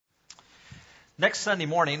Next Sunday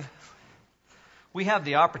morning, we have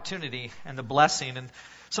the opportunity and the blessing. And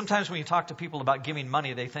sometimes when you talk to people about giving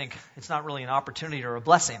money, they think it's not really an opportunity or a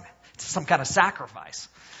blessing. It's some kind of sacrifice.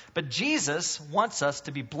 But Jesus wants us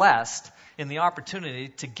to be blessed in the opportunity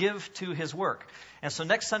to give to his work. And so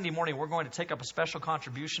next Sunday morning, we're going to take up a special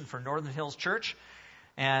contribution for Northern Hills Church.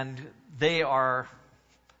 And they are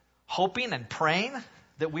hoping and praying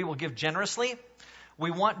that we will give generously. We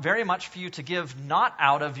want very much for you to give not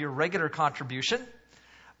out of your regular contribution,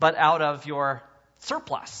 but out of your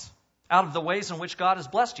surplus, out of the ways in which God has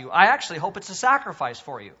blessed you. I actually hope it's a sacrifice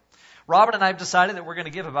for you. Robin and I have decided that we're going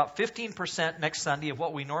to give about 15% next Sunday of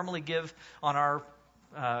what we normally give on our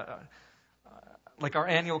our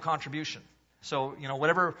annual contribution. So,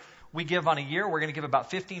 whatever we give on a year, we're going to give about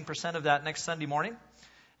 15% of that next Sunday morning,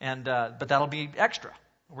 and but that'll be extra.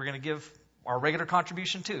 We're going to give our regular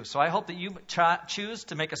contribution too. So I hope that you choose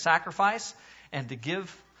to make a sacrifice and to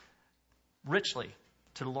give richly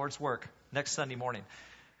to the Lord's work next Sunday morning.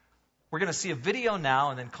 We're going to see a video now,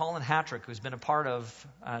 and then Colin Hattrick, who's been a part of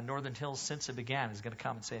Northern Hills since it began, is going to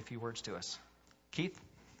come and say a few words to us. Keith?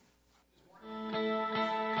 Good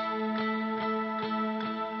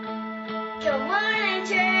morning,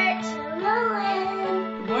 church. Good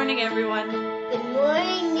morning. Good morning, everyone. Good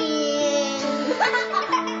morning.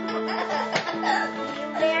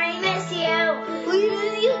 Very miss you. We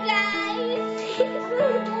miss you guys.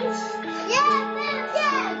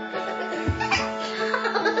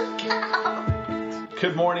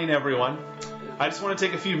 Good morning, everyone. I just want to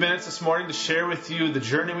take a few minutes this morning to share with you the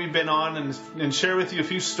journey we've been on and share with you a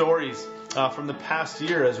few stories from the past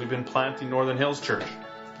year as we've been planting Northern Hills Church.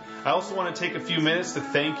 I also want to take a few minutes to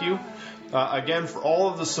thank you again for all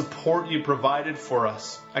of the support you provided for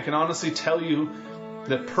us. I can honestly tell you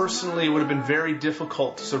that personally it would have been very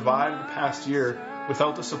difficult to survive the past year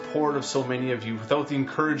without the support of so many of you, without the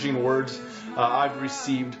encouraging words I've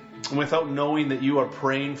received, and without knowing that you are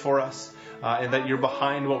praying for us and that you're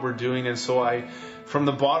behind what we're doing. And so from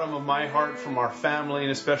the bottom of my heart, from our family,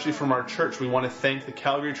 and especially from our church, we want to thank the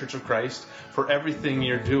Calgary Church of Christ for everything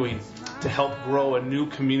you're doing to help grow a new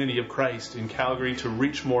community of Christ in Calgary to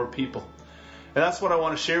reach more people. And that's what I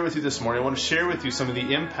want to share with you this morning. I want to share with you some of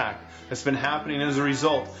the impact that's been happening as a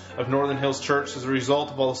result of Northern Hills Church, as a result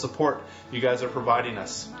of all the support you guys are providing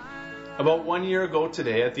us. About 1 year ago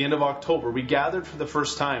today, at the end of October, we gathered for the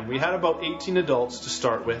first time. We had about 18 adults to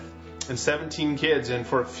start with and 17 kids. And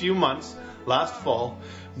for a few months, last fall,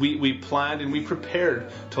 we planned and we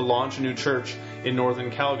prepared to launch a new church in Northern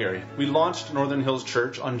Calgary. We launched Northern Hills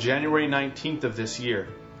Church on January 19th of this year.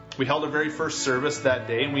 We held our very first service that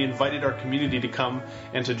day, and we invited our community to come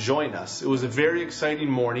and to join us. It was a very exciting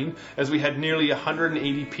morning as we had nearly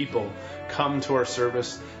 180 people come to our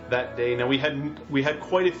service that day. Now, we had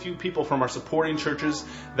quite a few people from our supporting churches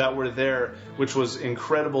that were there, which was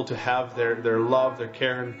incredible to have their love, their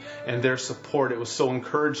care, and their support. It was so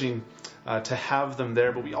encouraging to have them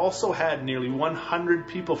there. But we also had nearly 100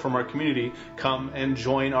 people from our community come and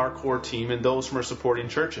join our core team and those from our supporting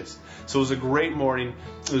churches. So it was a great morning.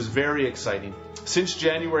 It was very exciting. Since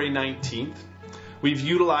January 19th, we've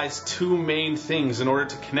utilized two main things in order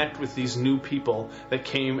to connect with these new people that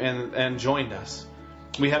came and joined us.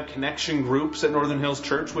 We have connection groups at Northern Hills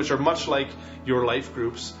Church, which are much like your life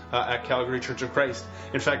groups at Calgary Church of Christ.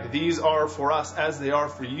 In fact, these are for us, as they are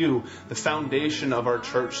for you, the foundation of our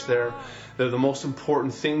church. They're the most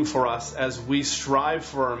important thing for us as we strive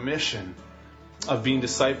for our mission of being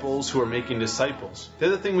disciples who are making disciples. The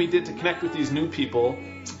other thing we did to connect with these new people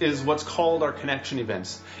is what's called our connection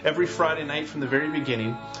events. Every Friday night from the very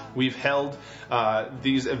beginning, we've held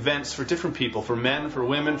these events for different people, for men, for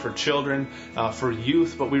women, for children, for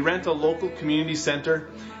youth. But we rent a local community center,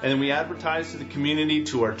 and then we advertise to the community,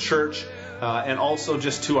 to our church, and also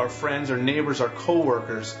just to our friends, our neighbors, our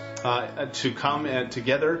co-workers, to come and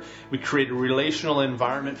together. We create a relational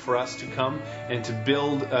environment for us to come and to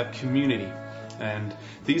build a community. And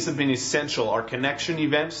these have been essential. Our connection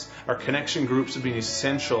events, our connection groups have been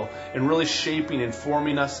essential in really shaping and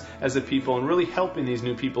forming us as a people and really helping these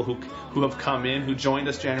new people who have come in, who joined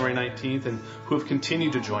us January 19th and who have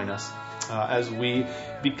continued to join us as we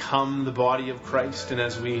become the body of Christ and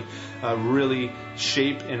as we really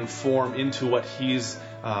shape and form into what He's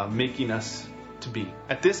making us to be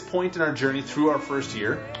At this point in our journey through our first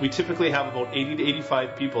year, we typically have about 80 to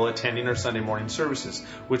 85 people attending our Sunday morning services,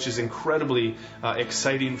 which is incredibly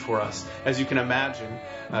exciting for us. As you can imagine,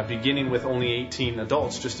 beginning with only 18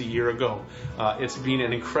 adults just a year ago, it's been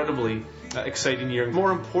an incredibly exciting year.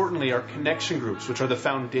 More importantly, our connection groups, which are the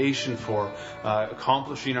foundation for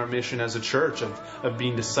accomplishing our mission as a church of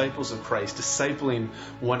being disciples of Christ, discipling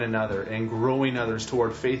one another and growing others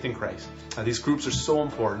toward faith in Christ. These groups are so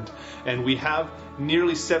important, and we have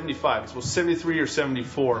nearly 75, it's about 73 or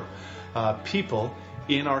 74 people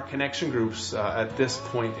in our connection groups at this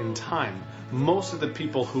point in time. Most of the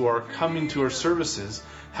people who are coming to our services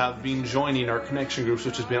have been joining our connection groups,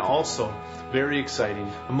 which has been also very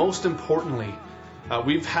exciting. Most importantly,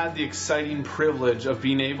 we've had the exciting privilege of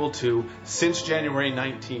being able to, since January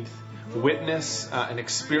 19th, witness and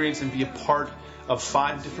experience and be a part of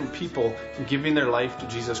 5 different people giving their life to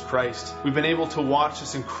Jesus Christ. We've been able to watch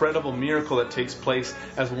this incredible miracle that takes place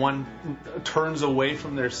as one turns away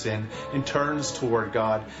from their sin and turns toward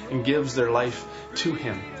God and gives their life to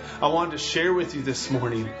Him. I wanted to share with you this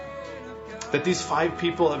morning that these 5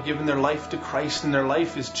 people have given their life to Christ, and their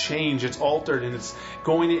life is changed, it's altered, and it's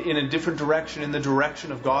going in a different direction, in the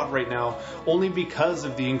direction of God right now, only because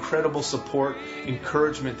of the incredible support,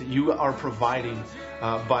 encouragement that you are providing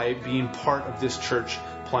by being part of this church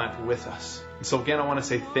plant with us. And so again, I want to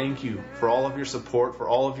say thank you for all of your support, for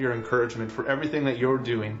all of your encouragement, for everything that you're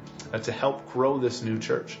doing to help grow this new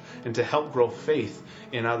church and to help grow faith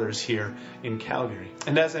in others here in Calgary.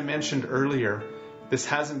 And as I mentioned earlier, this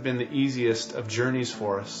hasn't been the easiest of journeys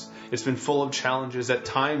for us. It's been full of challenges. At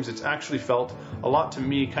times, it's actually felt a lot to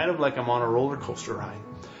me kind of like I'm on a roller coaster ride,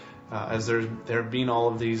 as there have been all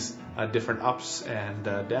of these different ups and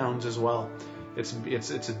downs as well. It's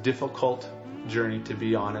a difficult journey to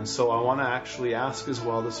be on, and so I want to actually ask as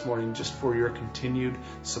well this morning just for your continued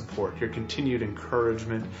support, your continued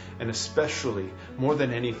encouragement, and especially more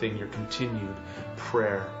than anything, your continued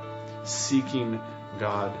prayer, seeking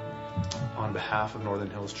God on behalf of Northern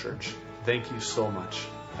Hills Church. Thank you so much.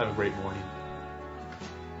 Have a great morning.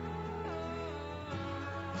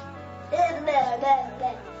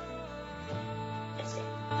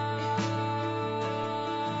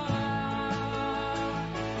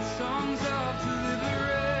 Songs of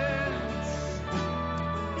deliverance,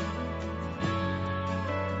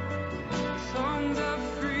 songs of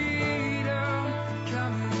freedom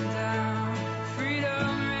coming down,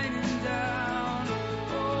 freedom raining down.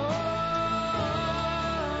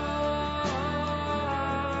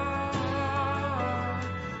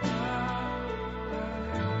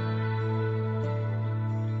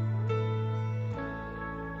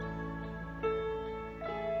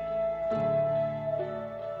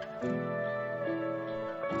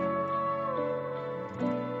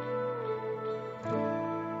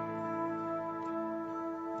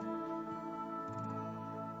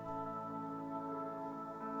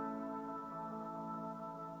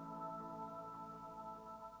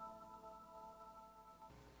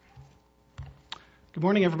 Good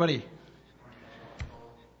morning, everybody.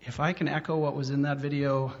 If I can echo what was in that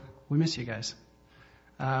video, we miss you guys.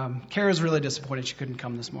 Kara's really disappointed she couldn't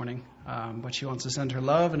come this morning, but she wants to send her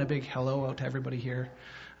love and a big hello out to everybody here.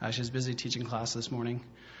 She's busy teaching class this morning.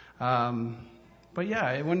 But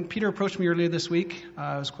yeah, when Peter approached me earlier this week,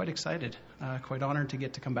 I was quite excited, quite honored to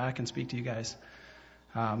get to come back and speak to you guys.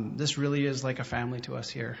 This really is like a family to us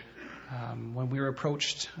here. When we were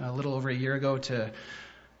approached a little over a year ago to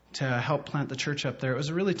help plant the church up there, it was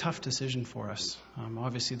a really tough decision for us.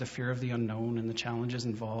 Obviously the fear of the unknown and the challenges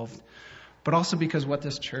involved, but also because what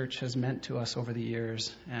this church has meant to us over the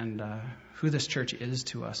years and who this church is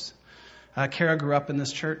to us. Kara grew up in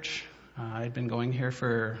this church. I'd been going here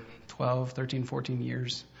for 12, 13, 14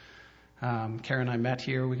 years. Kara and I met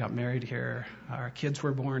here. We got married here. Our kids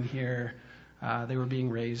were born here. They were being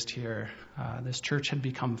raised here. This church had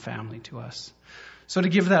become family to us. So to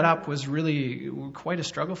give that up was really quite a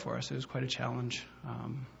struggle for us. It was quite a challenge.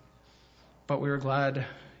 But we were glad,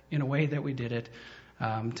 in a way, that we did it,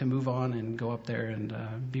 to move on and go up there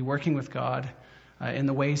and be working with God in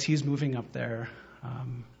the ways He's moving up there.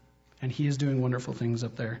 And He is doing wonderful things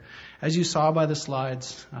up there. As you saw by the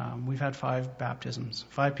slides, we've had 5 baptisms,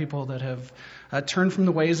 5 people that have turned from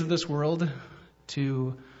the ways of this world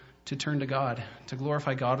to turn to God, to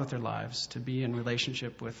glorify God with their lives, to be in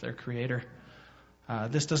relationship with their Creator.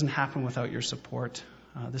 This doesn't happen without your support.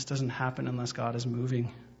 This doesn't happen unless God is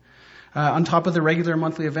moving. On top of the regular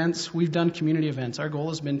monthly events, we've done community events. Our goal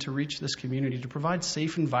has been to reach this community, to provide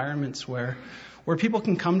safe environments where people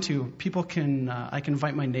can come to, I can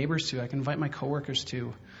invite my neighbors to, I can invite my coworkers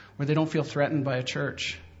to, where they don't feel threatened by a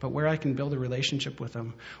church, but where I can build a relationship with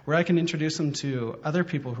them, where I can introduce them to other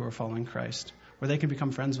people who are following Christ, where they can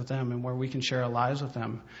become friends with them, and where we can share our lives with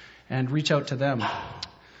them and reach out to them.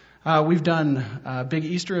 We've done a big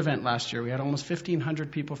Easter event last year. We had almost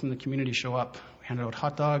 1,500 people from the community show up. We handed out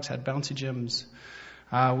hot dogs, had bouncy gyms.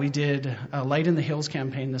 We did a Light in the Hills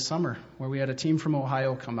campaign this summer, where we had a team from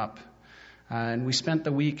Ohio come up. And we spent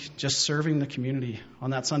the week just serving the community. On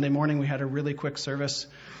that Sunday morning, we had a really quick service,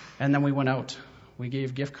 and then we went out. We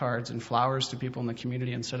gave gift cards and flowers to people in the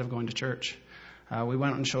community instead of going to church. We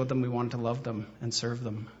went out and showed them we wanted to love them and serve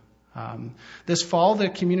them. This fall, the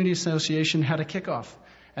Community Association had a kickoff,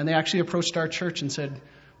 and they actually approached our church and said,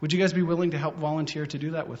 would you guys be willing to help volunteer to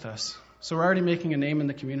do that with us? So we're already making a name in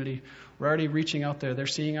the community. We're already reaching out there. They're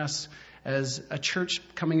seeing us as a church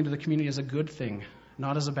coming into the community as a good thing.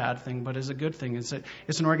 Not as a bad thing, but as a good thing.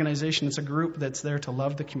 It's an organization, it's a group that's there to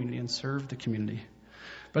love the community and serve the community.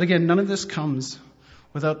 But again, none of this comes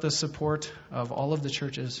without the support of all of the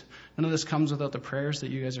churches. None of this comes without the prayers that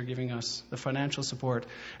you guys are giving us, the financial support.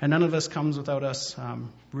 And none of this comes without us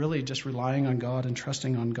really just relying on God and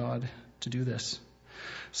trusting on God to do this.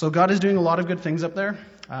 So God is doing a lot of good things up there.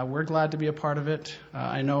 We're glad to be a part of it.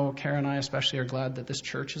 I know Kara and I especially are glad that this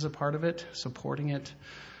church is a part of it, supporting it,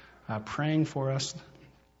 praying for us.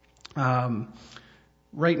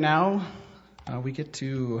 Right now, we get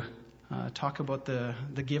to talk about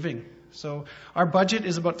the giving. So our budget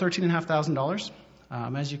is about $13,500.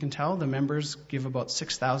 As you can tell, the members give about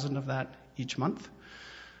 $6,000 of that each month.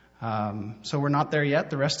 So we're not there yet.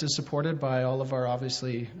 The rest is supported by all of our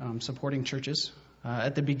obviously supporting churches.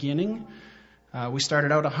 At the beginning, we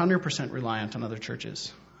started out 100% reliant on other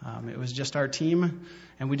churches. It was just our team,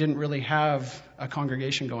 and we didn't really have a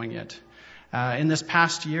congregation going yet. In this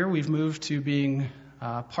past year, we've moved to being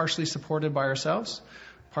partially supported by ourselves,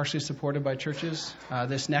 partially supported by churches.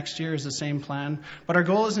 This next year is the same plan. But our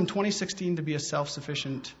goal is in 2016 to be a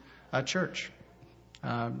self-sufficient church,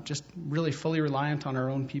 just really fully reliant on our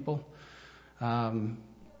own people. And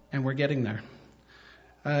we're getting there.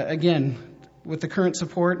 Again, with the current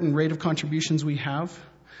support and rate of contributions we have,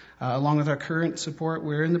 along with our current support,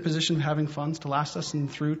 we're in the position of having funds to last us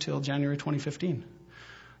through till January 2015.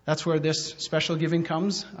 That's where this special giving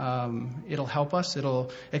comes. It'll help us.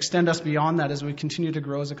 It'll extend us beyond that as we continue to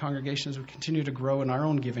grow as a congregation, as we continue to grow in our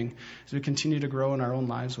own giving, as we continue to grow in our own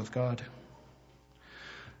lives with God.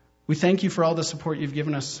 We thank you for all the support you've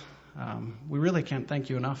given us. We really can't thank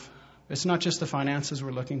you enough. It's not just the finances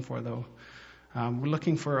we're looking for, though. We're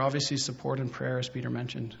looking for, obviously, support and prayer, as Peter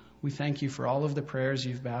mentioned. We thank you for all of the prayers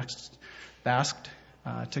you've basked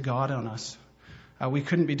to God on us. We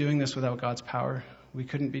couldn't be doing this without God's power. We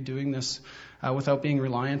couldn't be doing this without being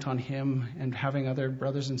reliant on Him and having other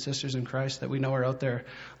brothers and sisters in Christ that we know are out there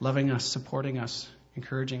loving us, supporting us,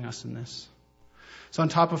 encouraging us in this. So on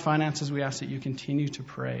top of finances, we ask that you continue to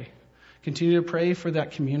pray. Continue to pray for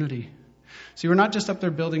that community. See, we're not just up there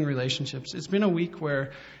building relationships. It's been a week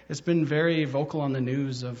where it's been very vocal on the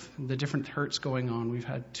news of the different hurts going on. We've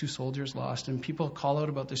had 2 soldiers lost, and people call out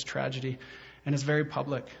about this tragedy, and it's very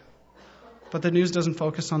public. But the news doesn't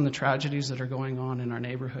focus on the tragedies that are going on in our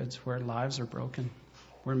neighborhoods where lives are broken,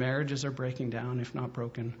 where marriages are breaking down, if not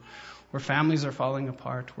broken, where families are falling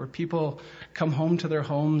apart, where people come home to their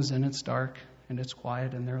homes and it's dark and it's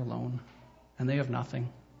quiet and they're alone and they have nothing.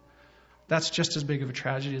 That's just as big of a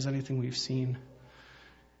tragedy as anything we've seen.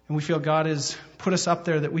 And we feel God has put us up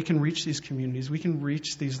there that we can reach these communities. We can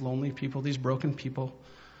reach these lonely people, these broken people,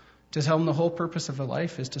 to tell them the whole purpose of a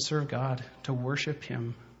life is to serve God, to worship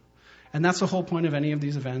Him. And that's the whole point of any of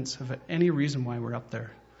these events, of any reason why we're up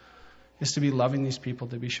there, is to be loving these people,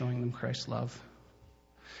 to be showing them Christ's love.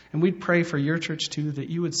 And we'd pray for your church too, that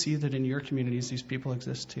you would see that in your communities these people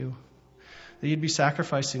exist too. That you'd be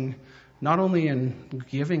sacrificing not only in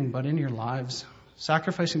giving, but in your lives.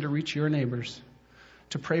 Sacrificing to reach your neighbors,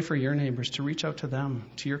 to pray for your neighbors, to reach out to them,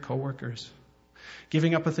 to your coworkers.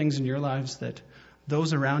 Giving up the things in your lives that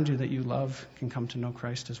those around you that you love can come to know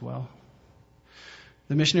Christ as well.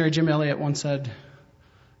 The missionary Jim Elliot once said,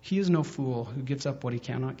 "He is no fool who gives up what he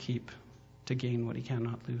cannot keep to gain what he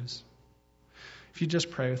cannot lose." If you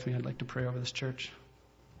just pray with me, I'd like to pray over this church.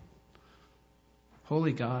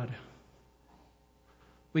 Holy God,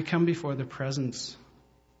 we come before the presence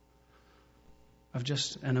of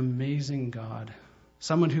just an amazing God,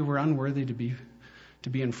 someone who we're unworthy to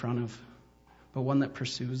be in front of, but one that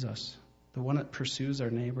pursues us, the one that pursues our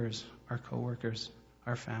neighbors, our coworkers,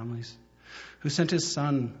 our families, who sent His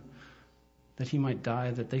Son that He might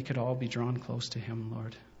die, that they could all be drawn close to Him,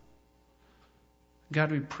 Lord.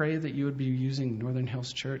 God, we pray that you would be using Northern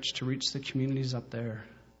Hills Church to reach the communities up there.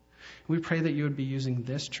 We pray that you would be using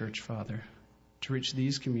this church, Father, to reach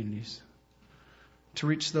these communities, to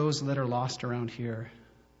reach those that are lost around here.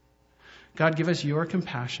 God, give us your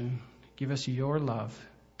compassion, give us your love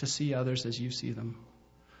to see others as you see them,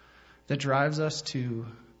 that drives us to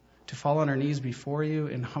fall on our knees before you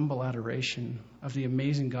in humble adoration of the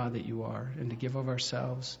amazing God that you are, and to give of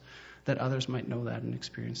ourselves that others might know that and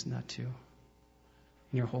experience that too.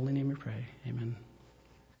 In your holy name we pray. Amen.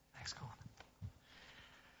 Thanks, Colin.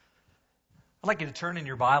 I'd like you to turn in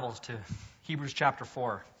your Bibles to Hebrews chapter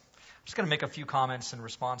 4. I'm just going to make a few comments in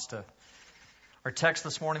response to our text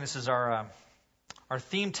this morning. This is our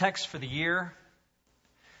theme text for the year,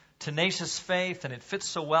 tenacious faith, and it fits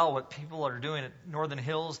so well what people are doing at Northern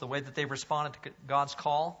Hills, the way that they've responded to God's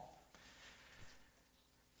call.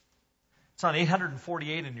 It's on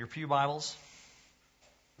 848 in your pew Bibles.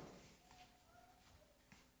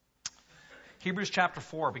 Hebrews chapter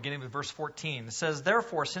 4, beginning with verse 14. It says,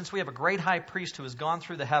 "Therefore, since we have a great high priest who has gone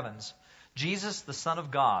through the heavens, Jesus, the Son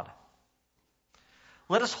of God,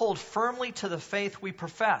 let us hold firmly to the faith we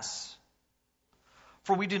profess.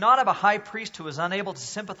 For we do not have a high priest who is unable to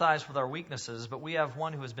sympathize with our weaknesses, but we have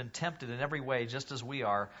one who has been tempted in every way, just as we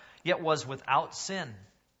are, yet was without sin.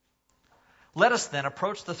 Let us then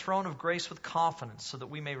approach the throne of grace with confidence, so that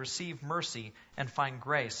we may receive mercy and find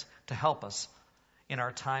grace to help us in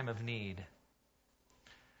our time of need."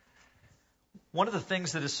 One of the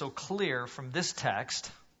things that is so clear from this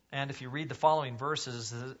text, and if you read the following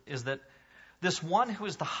verses, is that this one who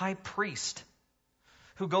is the high priest,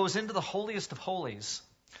 who goes into the holiest of holies,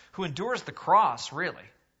 who endures the cross, really,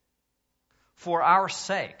 for our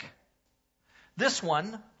sake, this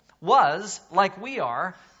one was, like we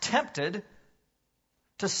are, tempted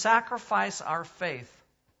to sacrifice our faith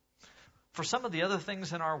for some of the other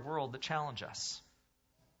things in our world that challenge us.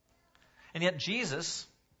 And yet Jesus,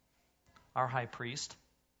 our high priest,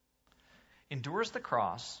 endures the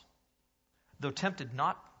cross, though tempted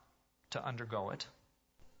not to undergo it,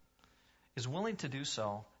 is willing to do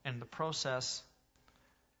so, and in the process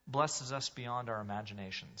blesses us beyond our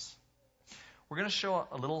imaginations. We're going to show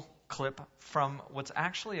a little clip from what's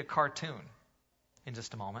actually a cartoon in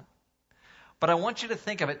just a moment. But I want you to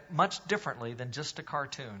think of it much differently than just a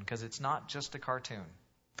cartoon, because it's not just a cartoon.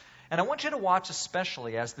 And I want you to watch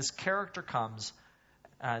especially as this character comes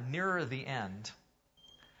nearer the end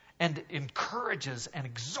and encourages and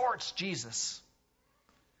exhorts Jesus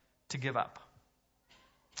to give up.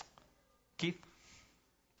 Keith?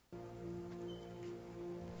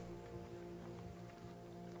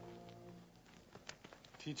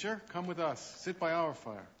 Teacher, come with us. Sit by our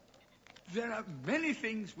fire. There are many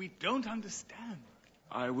things we don't understand.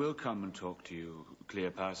 I will come and talk to you,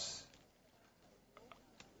 Cleopas.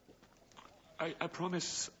 I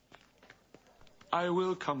promise I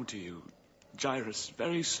will come to you, Jairus,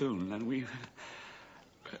 very soon, and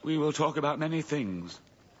we will talk about many things.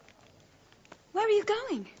 Where are you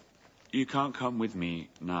going? You can't come with me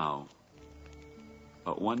now,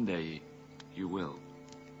 but one day you will.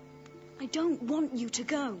 I don't want you to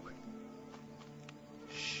go.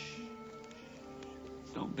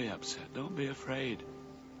 Don't be upset. Don't be afraid.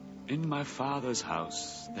 In my Father's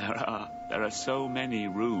house, there are so many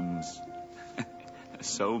rooms.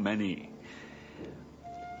 So many.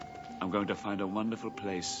 I'm going to find a wonderful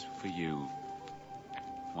place for you.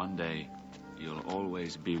 One day, you'll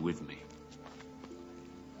always be with me.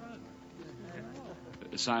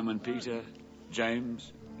 Simon, Peter,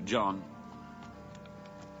 James, John.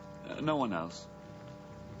 No one else.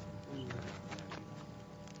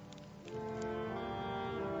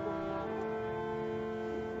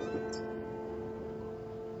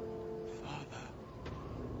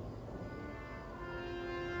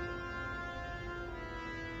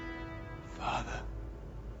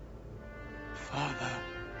 Father,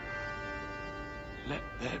 let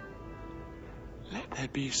there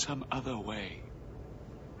be some other way.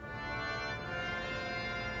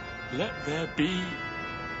 Let there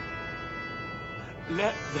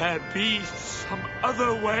be some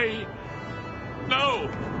other way. No!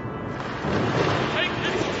 Take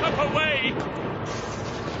this cup away!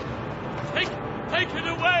 Take it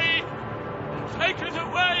away! Take it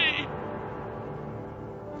away!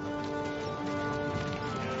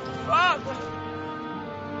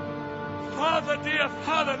 Father, dear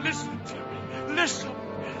Father, listen to me. Listen.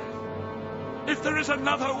 If there is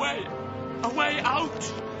another way, a way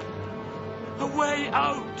out. A way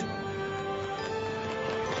out.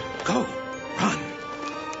 Go. Run.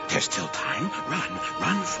 There's still time.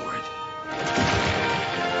 Run for it.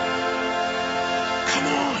 Come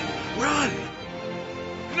on. Run.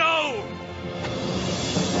 No.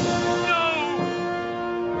 No.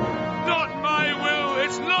 Not my will.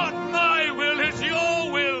 It's not my will. It's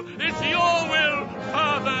your will. It's your will.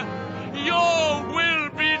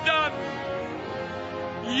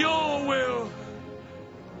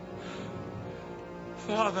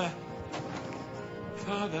 Father,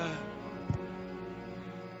 Father,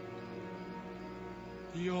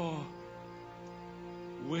 your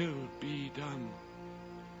will be done.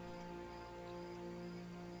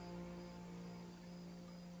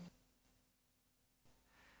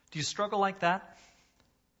 Do you struggle like that?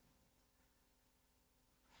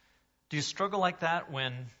 Do you struggle like that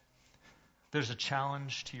when there's a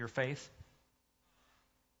challenge to your faith?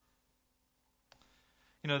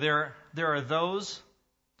 You know, there are those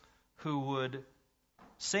who would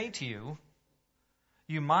say to you,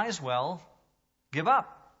 you might as well give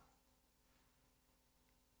up.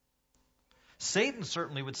 Satan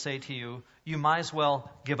certainly would say to you, you might as well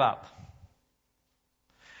give up.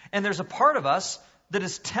 And there's a part of us that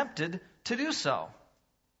is tempted to do so.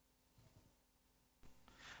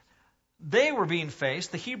 They were being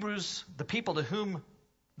faced, the Hebrews, the people to whom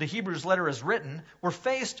the Hebrews letter is written, were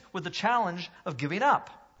faced with the challenge of giving up.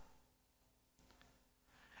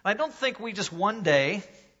 And I don't think we just one day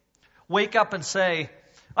wake up and say,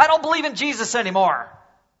 I don't believe in Jesus anymore.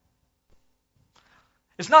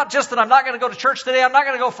 It's not just that I'm not going to go to church today, I'm not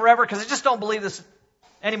going to go forever because I just don't believe this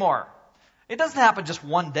anymore. It doesn't happen just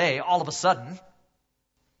one day, all of a sudden.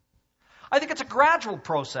 I think it's a gradual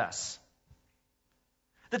process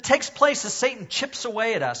that takes place as Satan chips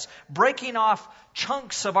away at us, breaking off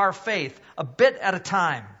chunks of our faith a bit at a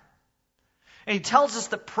time. And he tells us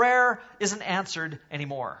that prayer isn't answered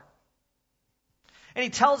anymore. And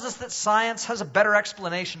he tells us that science has a better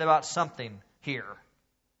explanation about something here.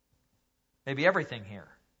 Maybe everything here.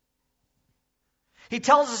 He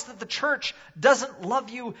tells us that the church doesn't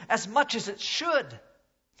love you as much as it should.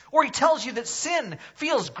 Or he tells you that sin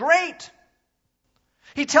feels great.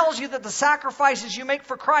 He tells you that the sacrifices you make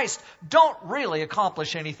for Christ don't really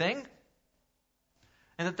accomplish anything.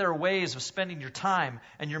 And that there are ways of spending your time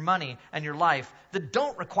and your money and your life that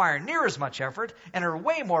don't require near as much effort and are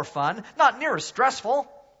way more fun, not near as stressful.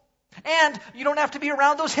 And you don't have to be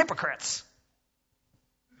around those hypocrites.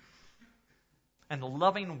 And the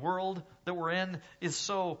loving world that we're in is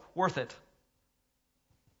so worth it.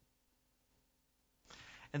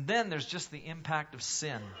 And then there's just the impact of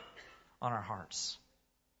sin on our hearts.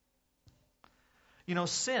 You know,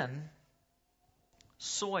 sin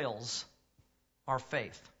soils our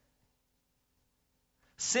faith.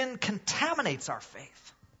 Sin contaminates our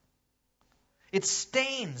faith. It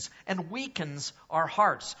stains and weakens our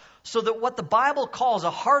hearts. So that what the Bible calls a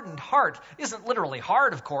hardened heart isn't literally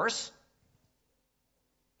hard, of course.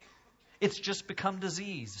 It's just become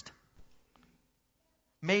diseased.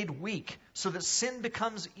 Made weak so that sin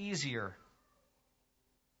becomes easier.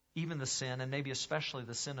 Even the sin, and maybe especially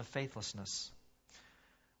the sin of faithlessness.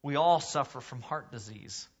 We all suffer from heart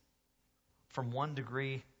disease, from one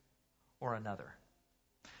degree or another.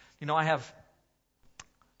 You know, I have,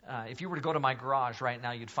 if you were to go to my garage right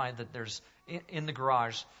now, you'd find that there's, in the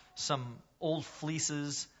garage, some old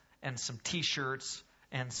fleeces and some t-shirts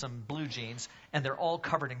and some blue jeans, and they're all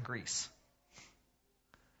covered in grease.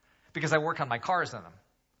 Because I work on my cars in them.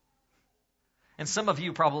 And some of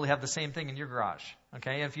you probably have the same thing in your garage.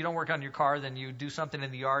 Okay, if you don't work on your car, then you do something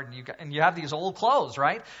in the yard and you have these old clothes,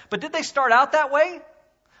 right? But did they start out that way?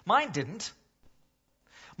 Mine didn't.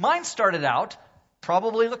 Mine started out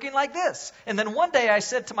probably looking like this. And then one day I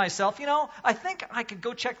said to myself, you know, I think I could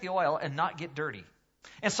go check the oil and not get dirty.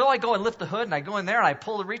 And so I go and lift the hood and I go in there and I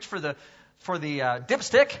pull the reach for the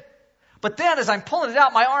dipstick. But then as I'm pulling it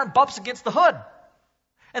out, my arm bumps against the hood.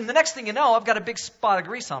 And the next thing you know, I've got a big spot of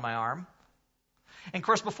grease on my arm. And of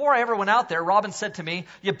course, before I ever went out there, Robin said to me,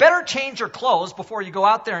 you better change your clothes before you go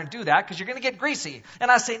out there and do that because you're going to get greasy.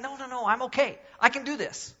 And I say, no, I'm okay. I can do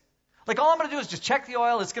this. Like all I'm going to do is just check the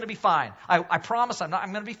oil. It's going to be fine. I promise I'm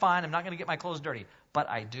going to be fine. I'm not going to get my clothes dirty. But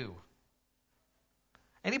I do.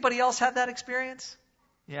 Anybody else have that experience?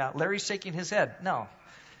 Yeah, Larry's shaking his head. No.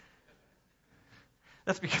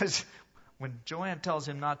 That's because when Joanne tells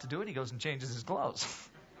him not to do it, he goes and changes his clothes.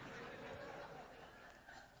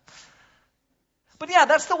 But yeah,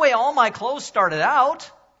 that's the way all my clothes started out.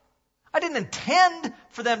 I didn't intend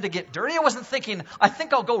for them to get dirty. I wasn't thinking, I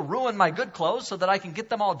think I'll go ruin my good clothes so that I can get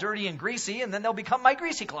them all dirty and greasy and then they'll become my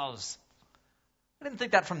greasy clothes. I didn't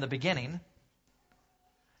think that from the beginning.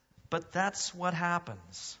 But that's what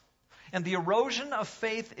happens. And the erosion of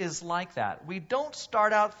faith is like that. We don't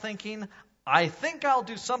start out thinking, I think I'll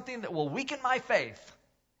do something that will weaken my faith.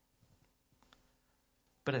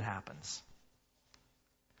 But it happens.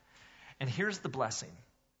 And here's the blessing.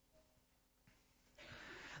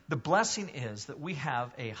 The blessing is that we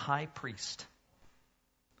have a high priest.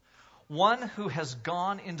 One who has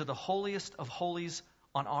gone into the holiest of holies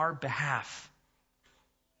on our behalf.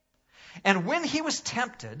 And when he was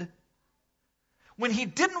tempted, when he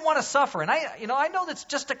didn't want to suffer, and I know that's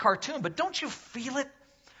just a cartoon, but don't you feel it?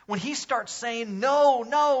 When he starts saying, no,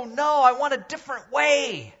 no, no, I want a different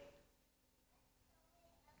way.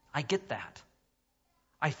 I get that.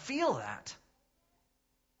 I feel that.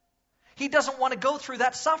 He doesn't want to go through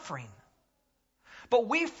that suffering. But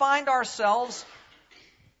we find ourselves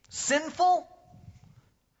sinful,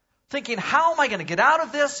 thinking, how am I going to get out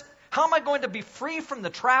of this? How am I going to be free from the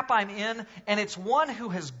trap I'm in? And it's one who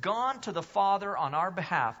has gone to the Father on our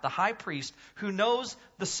behalf, the high priest, who knows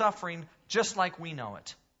the suffering just like we know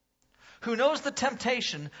it, who knows the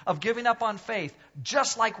temptation of giving up on faith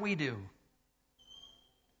just like we do.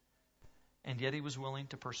 And yet he was willing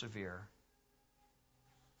to persevere.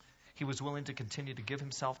 He was willing to continue to give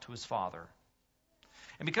himself to his Father.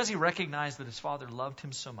 And because he recognized that his Father loved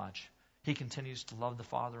him so much, he continues to love the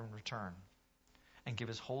Father in return and give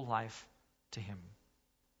his whole life to him.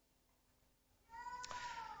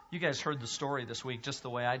 You guys heard the story this week just the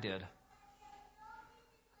way I did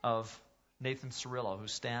of Nathan Cirillo, who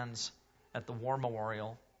stands at the war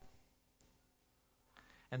memorial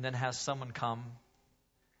and then has someone come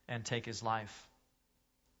and take his life.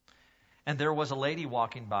 And there was a lady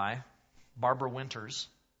walking by, Barbara Winters.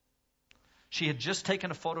 She had just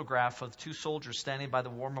taken a photograph of two soldiers standing by the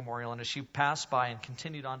war memorial, and as she passed by and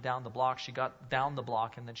continued on down the block, she got down the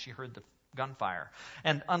block and then she heard the gunfire.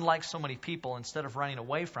 And unlike so many people, instead of running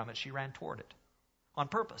away from it, she ran toward it on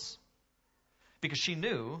purpose. Because she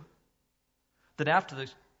knew that after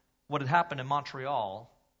what had happened in Montreal,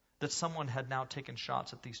 that someone had now taken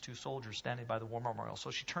shots at these two soldiers standing by the war memorial.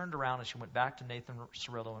 So she turned around and she went back to Nathan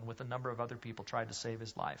Cirillo and with a number of other people tried to save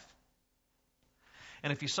his life.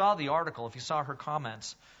 And if you saw the article, if you saw her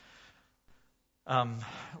comments,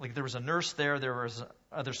 like there was a nurse there was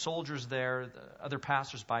other soldiers there, other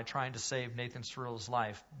passersby trying to save Nathan Cirillo's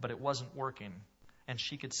life, but it wasn't working, and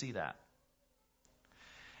she could see that.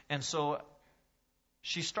 And so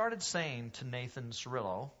she started saying to Nathan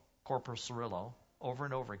Cirillo, Corporal Cirillo, over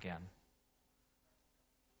and over again,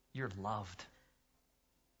 "You're loved.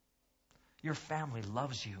 Your family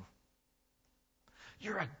loves you.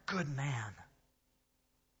 You're a good man."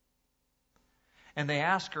 And they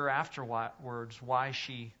asked her afterwards why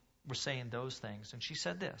she was saying those things. And she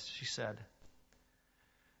said this. She said,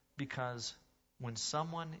 "Because when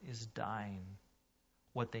someone is dying,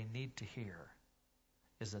 what they need to hear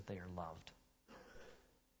is that they are loved."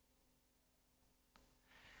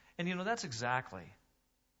 And that's exactly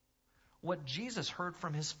what Jesus heard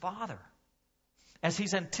from his Father as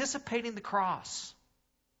he's anticipating the cross.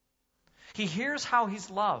 He hears how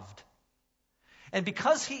he's loved. And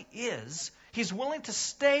because he is, he's willing to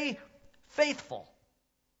stay faithful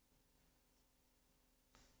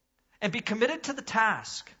and be committed to the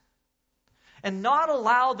task and not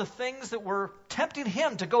allow the things that were tempting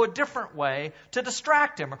him to go a different way to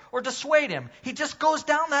distract him or dissuade him. He just goes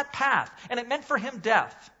down that path, and it meant for him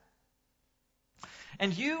death.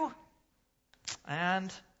 And you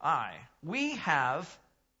and I, we have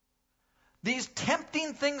these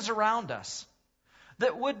tempting things around us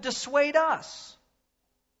that would dissuade us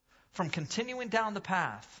from continuing down the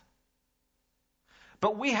path.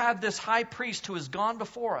 But we have this high priest who has gone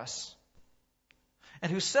before us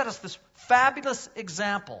and who set us this fabulous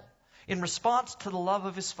example in response to the love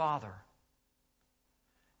of his Father.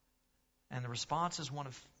 And the response is one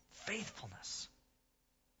of faithfulness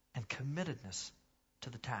and committedness to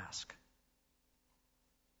the task.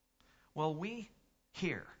 Well, we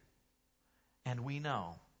hear and we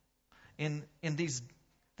know in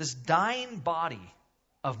this dying body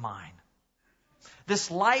of mine, this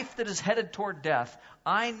life that is headed toward death,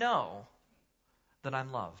 I know that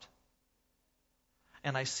I'm loved.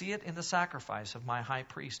 And I see it in the sacrifice of my high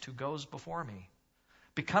priest who goes before me,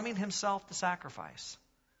 becoming himself the sacrifice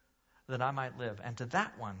that I might live. And to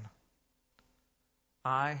that one,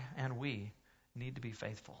 I and we need to be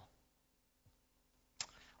faithful.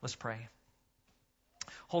 Let's pray.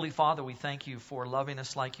 Holy Father, we thank you for loving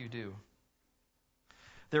us like you do.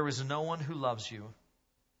 There is no one who loves you,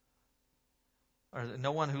 or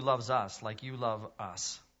no one who loves us like you love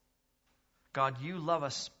us. God, you love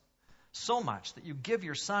us so much that you give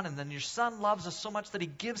your Son, and then your Son loves us so much that he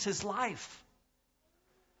gives his life.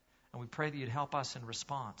 And we pray that you'd help us in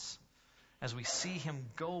response as we see him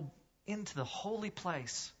go into the holy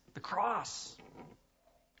place, the cross,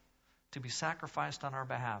 to be sacrificed on our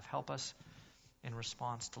behalf. Help us in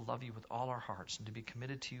response to love you with all our hearts and to be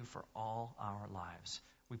committed to you for all our lives.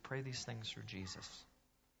 We pray these things through Jesus.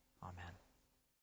 Amen.